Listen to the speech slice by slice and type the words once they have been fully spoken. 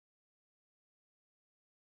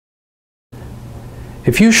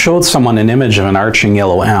If you showed someone an image of an arching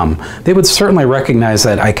yellow M, they would certainly recognize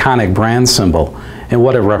that iconic brand symbol and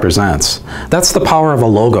what it represents. That's the power of a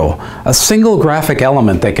logo, a single graphic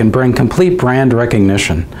element that can bring complete brand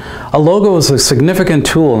recognition. A logo is a significant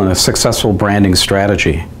tool in a successful branding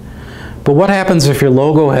strategy. But what happens if your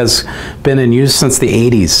logo has been in use since the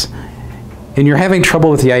 80s and you're having trouble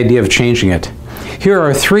with the idea of changing it? Here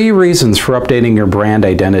are 3 reasons for updating your brand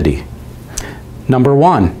identity. Number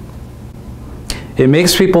 1, it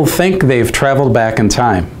makes people think they've traveled back in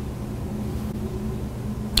time.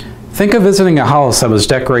 Think of visiting a house that was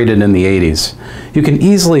decorated in the 80s. You can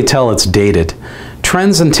easily tell it's dated.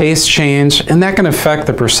 Trends and tastes change, and that can affect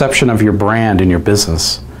the perception of your brand and your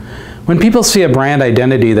business. When people see a brand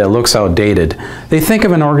identity that looks outdated, they think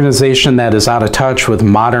of an organization that is out of touch with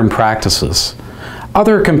modern practices.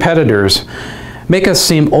 Other competitors make us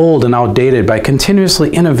seem old and outdated by continuously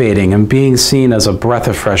innovating and being seen as a breath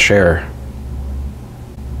of fresh air.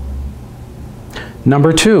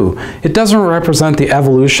 Number 2, it doesn't represent the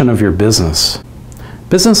evolution of your business.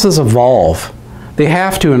 Businesses evolve. They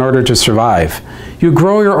have to in order to survive. You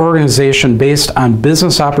grow your organization based on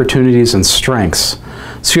business opportunities and strengths,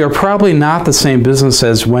 so you're probably not the same business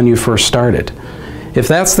as when you first started. If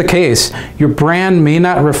that's the case, your brand may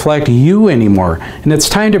not reflect you anymore, and it's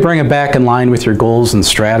time to bring it back in line with your goals and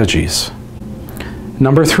strategies.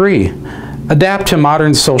 Number 3, adapt to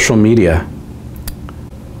modern social media.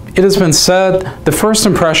 It has been said the first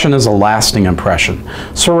impression is a lasting impression.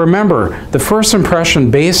 So remember, the first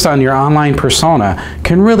impression based on your online persona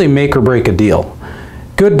can really make or break a deal.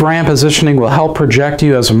 Good brand positioning will help project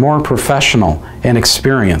you as more professional and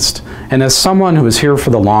experienced, and as someone who is here for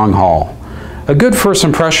the long haul. A good first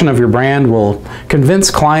impression of your brand will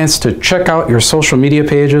convince clients to check out your social media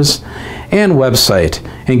pages and website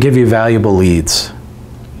and give you valuable leads.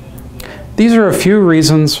 These are a few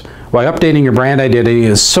reasons why updating your brand identity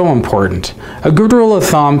is so important. A good rule of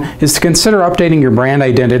thumb is to consider updating your brand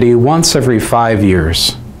identity once every 5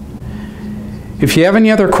 years. If you have any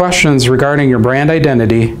other questions regarding your brand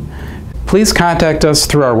identity, please contact us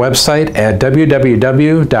through our website at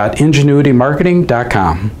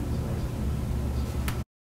www.ingenuitymarketing.com.